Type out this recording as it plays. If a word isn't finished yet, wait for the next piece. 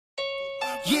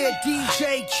Yeah,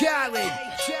 DJ Khaled,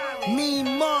 Me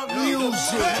Monk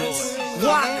Music,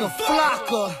 Waka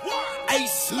Flocka,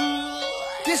 Ace.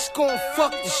 This gon'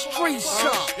 fuck the streets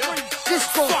up. This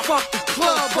gon' fuck the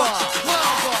club up.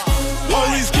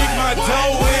 Police kicked my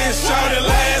door in, shot it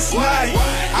last night.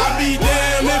 I be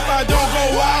damned if I don't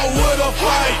go out with a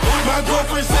fight. My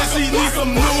girlfriend said she needs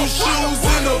some new shoes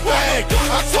in the bag.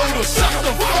 I told her shut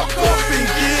the fuck up and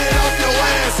get off your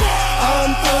ass.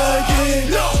 I'm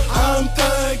thuggin', I'm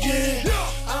thuggin',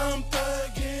 I'm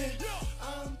thuggin',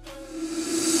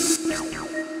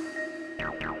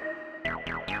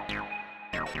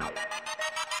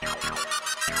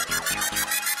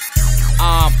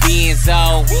 I'm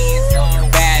Benzo,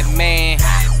 Batman,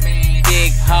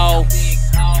 big hoe,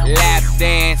 lap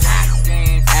dance.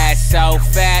 Ass so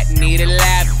fat, need a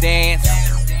lap dance.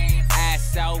 Ass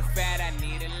so fat, I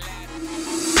need a lap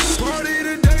dance. Party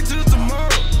today till tomorrow,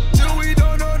 till we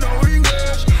don't know no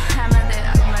English.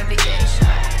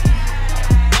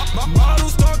 My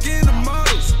models talking to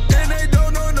models, and they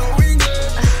don't know no English.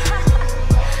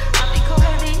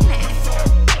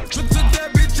 Took that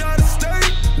bitch out of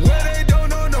state, where they don't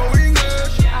know no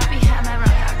English.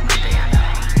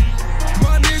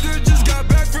 My nigga just got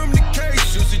back from the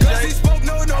case, cause he spoke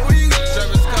no English.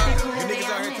 You niggas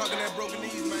out here talking that broken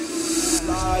knees, man.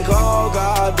 Like, oh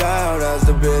goddamn, that's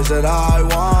the bitch that I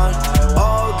want.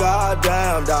 Oh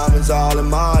goddamn, diamonds all in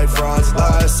my fronts.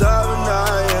 Like 7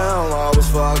 a.m. I was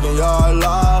fucking your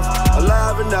love.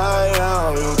 11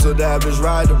 a.m. you took that bitch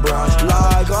right to brunch.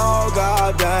 Like, oh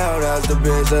goddamn, that's the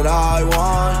bitch that I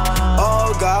want.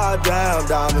 Oh goddamn,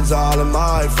 diamonds all in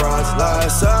my fronts.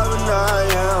 Like 7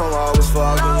 a.m. I was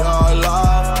fucking your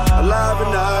love.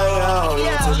 11 a.m.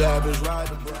 you took that bitch right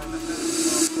to brunch.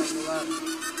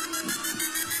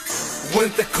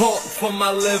 Went to court for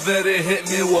my liver, they hit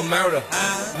me with murder.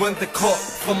 Went to court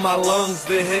for my lungs,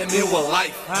 they hit me with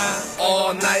life.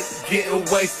 All night getting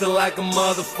wasted like a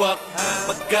motherfucker.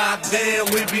 But goddamn,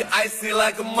 we be icy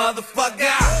like a motherfucker.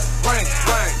 Bang,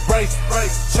 bang, brace,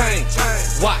 brace, chain,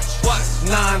 watch,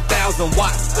 9,000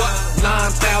 watts,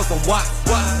 9,000 watts.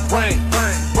 Bang,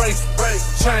 bang, brace,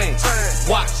 brace, chain,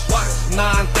 watch,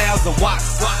 9,000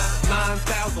 watts,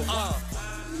 9,000 watts.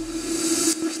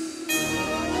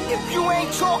 If you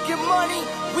ain't talking money,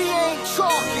 we ain't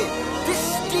talking. This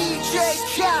is DJ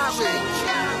Khaled,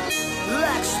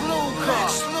 Lex Luger.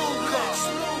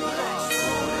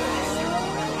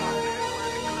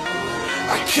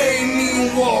 I can't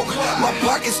even walk, my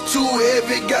pocket's too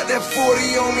heavy, got that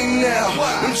 40 on me now.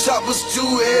 Them choppers too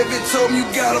heavy, told me you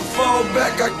gotta fall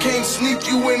back, I can't sneak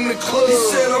you in the club. He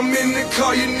said I'm in the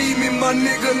car, you need me, my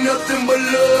nigga, nothing but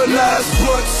love. Last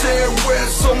blunt everywhere,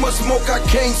 so much smoke I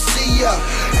can't see ya.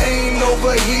 Ain't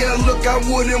over here, look I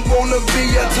wouldn't wanna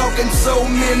be ya. Talking so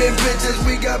many bitches,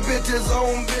 we got bitches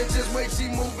on bitches, wait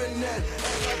she moving that.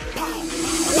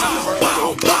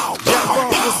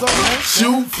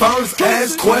 Shoot first,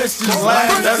 ask questions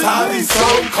last. That's how these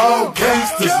so-called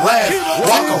gangsters laugh.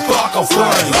 Waka flocka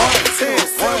flame.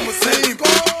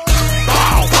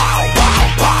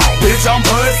 Bitch, I'm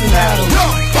bustin' at him.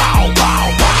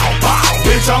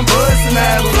 Bitch, I'm bustin'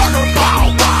 at him.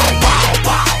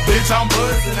 Bitch, I'm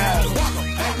bustin' at him.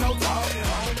 Ain't no talking.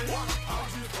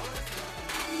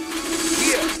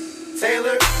 Yeah,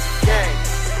 Taylor Gang,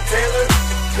 Taylor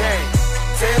Gang,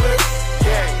 Taylor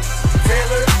Gang,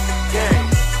 Taylor Gang,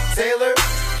 Taylor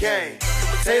Gang,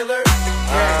 Taylor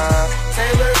Gang,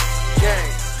 Taylor Gang,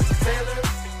 Taylor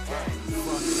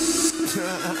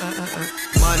Gang.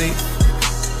 Money,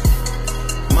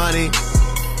 money,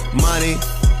 money.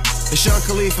 It's Young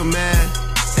Khalifa, man,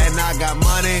 and I got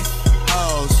money,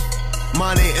 hoes,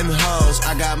 money and hoes.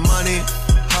 I got money,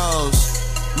 hoes,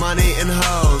 money and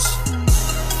hoes.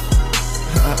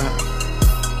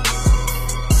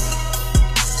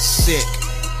 Sick.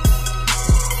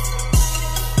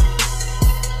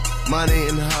 Money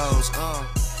and hoes,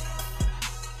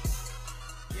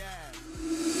 yeah.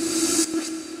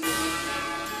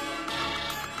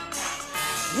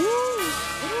 Woo.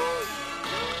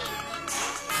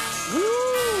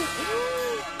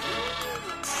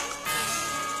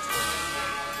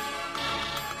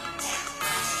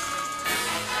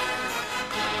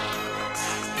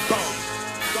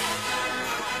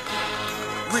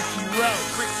 Ricky Rowe.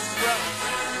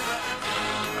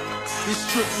 It's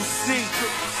Triple C.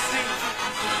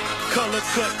 Color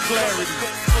cut clarity.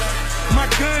 My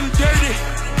gun dirty,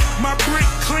 my brick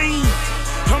clean.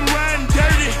 I'm riding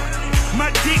dirty, my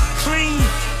dick clean.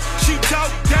 She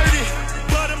talk dirty,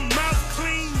 but her mouth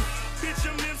clean. Bitch,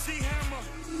 I'm MC Hammer.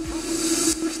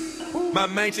 My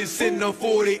mansion sitting on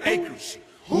 40 acres.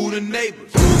 Who the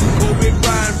neighbors? Kobe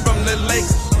buying from the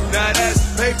Lakers. Now that's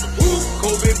paper.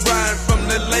 Kobe Kobe Bryant from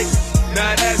the Lakers,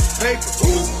 now that's paper.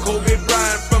 Kobe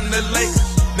Bryant from the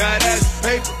Lakers, now that's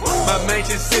paper. My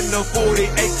mansion sitting on 40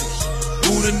 acres.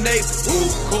 Who the neighbor?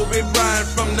 Kobe Bryant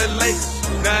from the Lakers,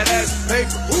 now that's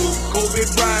paper. Kobe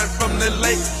Bryant from the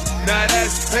Lakers, now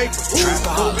that's paper.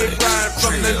 Kobe Bryant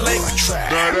from the Lakers,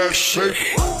 now that's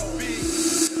paper.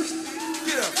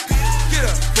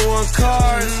 Foreign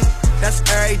cars, that's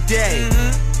every day.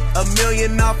 $1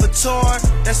 million off a tour,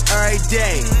 that's every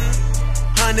day.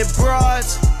 100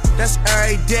 broads, that's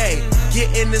every day.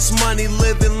 Getting this money,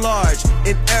 living large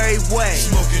in every way.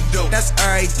 Smoking dope, that's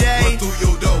every day. Run through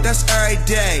your dope, that's every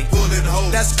day. Pulling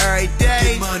hoes, that's every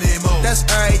day. Get money more, that's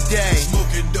every day.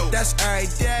 Smoking dope, that's every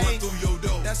day. Run through your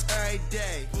dope, that's every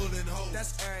day. Pulling hoes,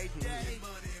 that's every day.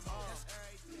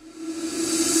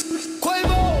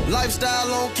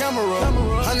 Lifestyle on camera,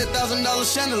 $100,000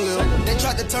 chandelier. They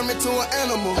tried to turn me to an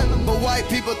animal, but white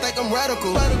people think I'm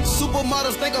radical.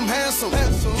 Supermodels think I'm handsome.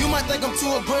 You might think I'm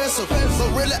too aggressive,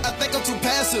 but really I think I'm too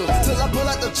passive. Till I pull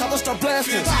out the chopper, start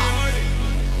blasting.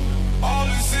 all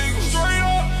the singles, straight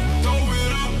up, throw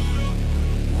it up.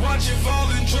 Watch it fall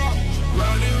and drop,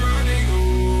 round and round and go.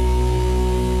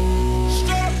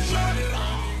 Stop, round and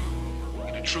round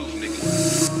and go. The truth, nigga.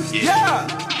 Yeah.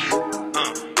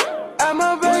 At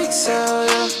my bake sale,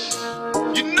 yeah.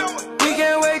 You know it. We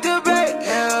can't wait to bake,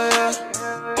 hell yeah.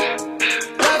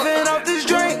 Laughing off this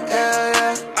drink, hell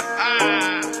yeah.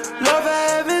 Love for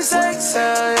having sex,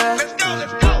 hell yeah. Let's go,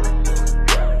 let's go.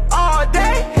 All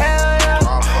day, hell yeah.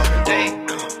 All fucking day.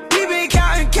 We been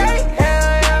counting cake,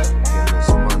 hell yeah.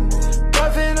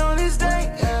 Puffing on this day,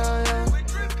 hell yeah.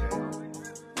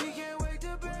 We can't wait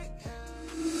to bake, hell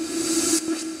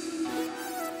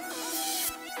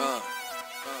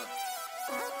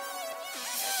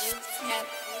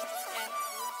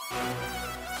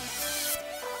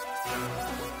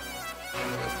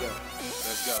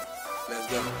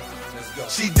Let's go.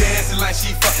 She dancing like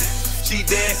she fucking. She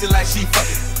dancing like she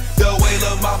fucking. The way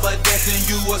lil' mama dancing,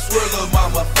 you a swear lil'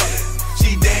 mama fucking.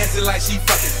 She dancing like she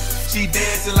fucking. She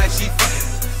dancing like she fucking.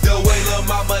 The way lil'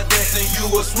 mama dancing, you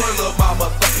a swear lil' mama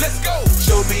fucking. Let's go.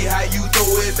 Show me how you throw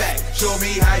it back. Show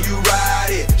me how you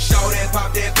ride it. Show that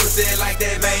pop that pussy like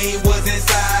that vein was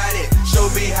inside it. Show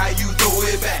me how you throw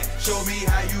it back. Show me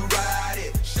how you ride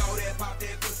it. Show that pop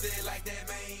that pussy like that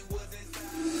vein was inside it.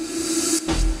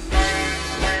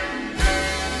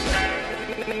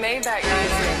 Maybach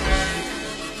music.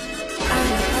 I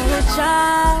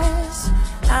apologize,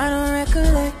 I don't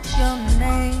recollect your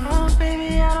name. Oh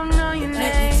baby, I don't know your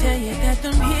Let name. me tell you that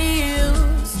them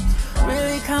heels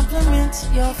really compliment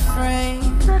your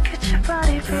frame. Look at your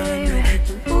body, baby.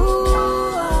 Ooh,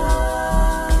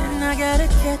 and I gotta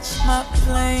catch my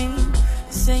plane.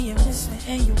 They say you miss me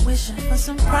and you're wishing for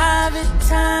some private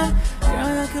time. Girl,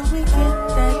 how could we get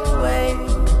that way?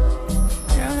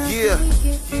 Girl, how Yeah, could we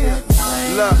get that way?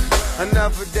 Look,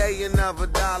 another day, another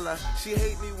dollar. She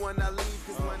hate me when I leave,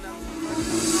 cause when I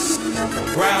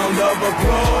Round of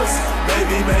applause,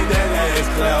 baby, make that ass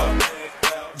clap.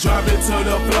 Drop it to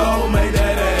the floor, make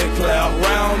that ass clap.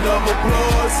 Round of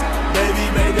applause, baby,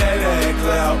 make that ass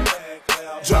clap.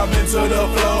 Drop it to the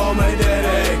floor, make that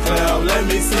ass clap. Let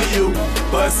me see you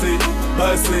bust it,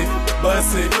 bust it,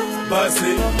 bust it, bust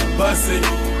it, bust it,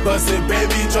 bust it.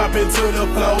 Baby, drop it to the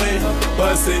floor and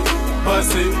bust it,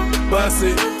 bust it, bust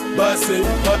it, bust it,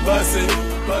 bust it,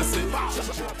 bust it.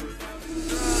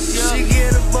 She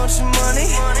get a bunch of money,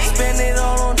 spend it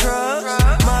all on drugs.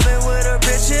 Mobbing with her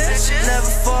bitches,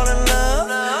 never fall in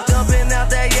love. Dumping out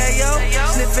that yayo,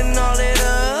 sniffing all it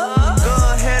up. Go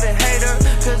ahead and hate her,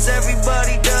 cause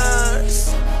everybody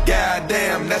does.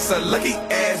 Goddamn, that's a lucky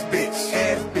ass bitch.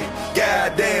 Ass bitch.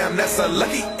 Goddamn, that's a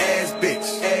lucky ass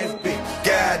bitch. Ass bitch.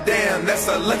 Goddamn, that's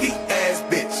a lucky ass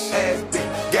bitch. Ass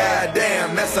bitch.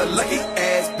 Goddamn, that's a lucky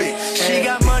ass bitch. She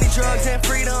got money, drugs, and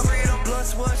freedom.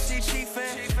 Blunts what she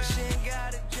chiefin'. She ain't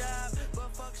got a job, but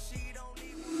fuck, she don't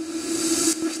need one.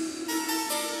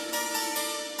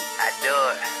 I do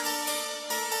it.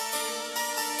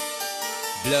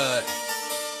 Blood,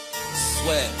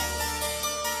 sweat,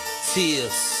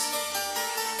 tears,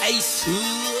 Ace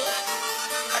Hood.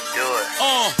 I do it.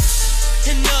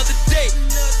 Another day,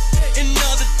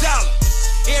 another dollar.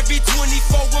 Every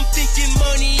 24 I'm thinking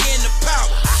money and the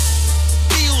power.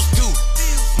 Bills due,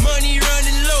 money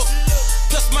running low.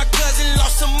 Plus my cousin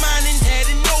lost some mind and had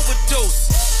an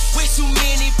overdose. Way too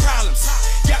many problems,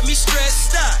 got me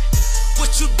stressed out.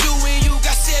 What you doing? You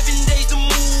got 7 days to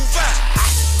move out.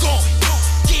 Going,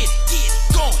 get it,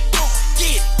 going,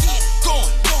 get it, going,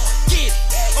 get it.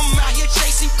 I'm out here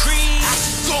chasing cream.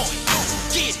 Going,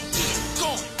 get it,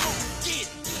 going, get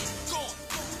it, going.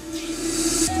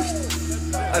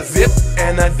 A zip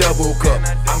and a double cup.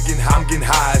 I'm getting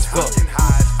high as fuck.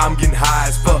 I'm getting high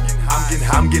as fuck.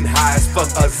 I'm getting high as fuck.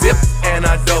 A zip and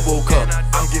a double cup.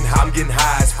 I'm getting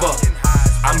high as fuck.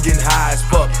 I'm getting high as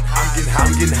fuck. I'm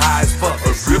getting high as fuck.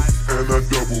 A zip and a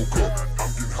double cup.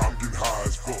 I'm getting high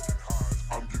as fuck.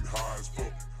 I'm getting high as fuck.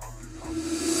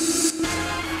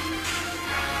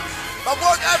 My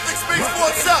work ethic speaks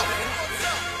for itself.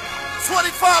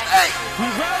 25-8.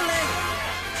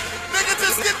 Nigga,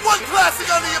 just get one classic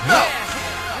under your belt.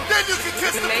 Then you can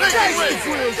kiss the pinky ring.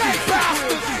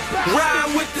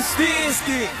 Ride with the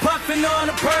stick, puffin' on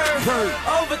the perv.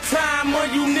 Overtime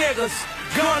on you niggas.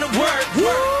 Gonna work.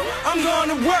 I'm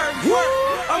gonna work.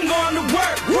 I'm gonna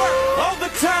work.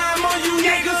 Overtime on you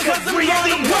niggas, cause I'm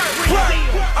gonna work.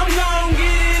 I'm gonna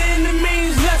get it in the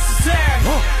means necessary.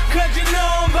 Cause you know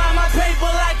I'm by my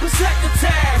paper like a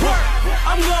secretary.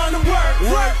 I'm gonna work.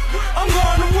 I'm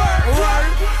gonna work.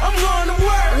 I'm gonna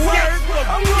work.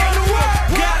 I'm gonna work.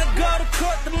 Gotta go to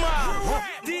court tomorrow.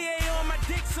 DA on my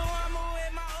dick, so I'ma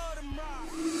wear my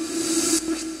Audemars.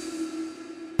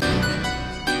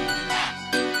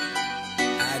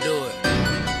 I do it.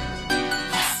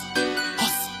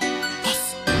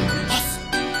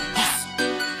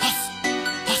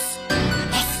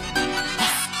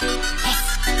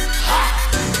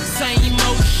 Same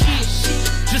old shit,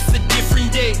 just a different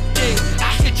day.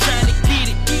 Out here trying to get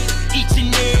it each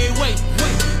and every way.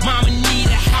 Mama need a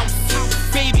house,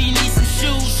 baby need some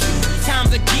shoes.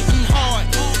 Times are getting hard,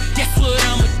 guess what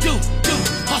I'ma do?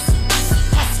 Hustle, hustle,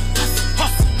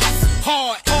 hustle,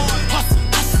 hard. Hustle,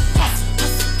 hustle,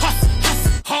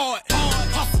 hustle, hard.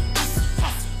 Hustle,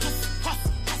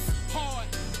 hustle, hard.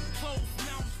 Close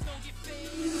mouths don't get fed.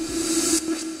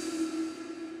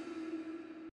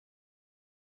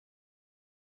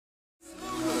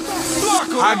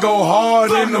 I go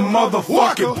hard in the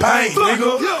motherfucking paint,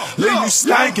 nigga. Leave you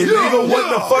stankin', nigga. What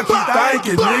the fuck you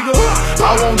thinking, nigga?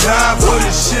 I won't die for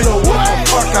this shit or what the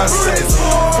fuck I say.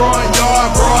 Front yard,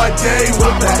 broad day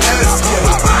with the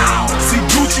escape. See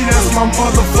Gucci, that's my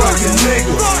motherfucking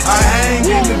nigga. I hang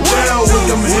in the jail with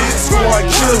them hit squad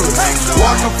killers.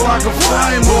 Walking like a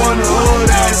flame on the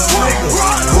hood ass nigga.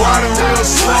 Riding real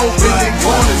slow, feeling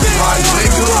corners, my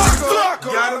nigga.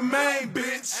 Got a main,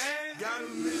 bitch.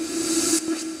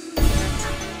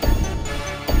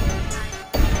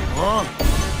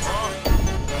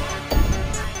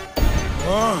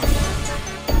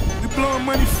 We blowing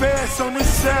money fast on this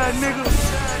side, nigga.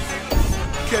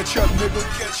 Catch up, nigga.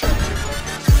 Catch up,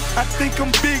 nigga. I think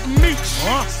I'm Big Meech.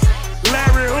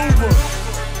 Larry Hoover.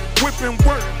 Whipping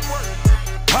work.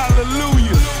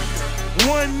 Hallelujah.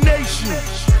 One nation.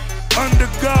 Under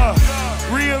God.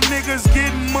 Real niggas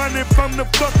getting money from the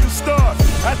fucking start.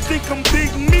 I think I'm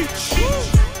Big Meech.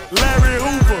 Larry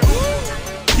Hoover.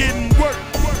 Getting work.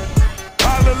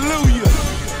 Hallelujah.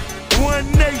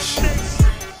 One nation.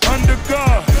 Under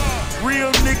God.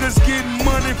 Real niggas getting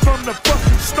money from the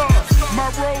fucking start. My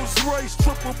Rolls Royce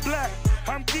triple black.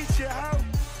 I'm Geechee out.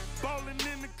 Ballin'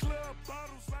 in the club.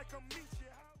 Bottles like I'm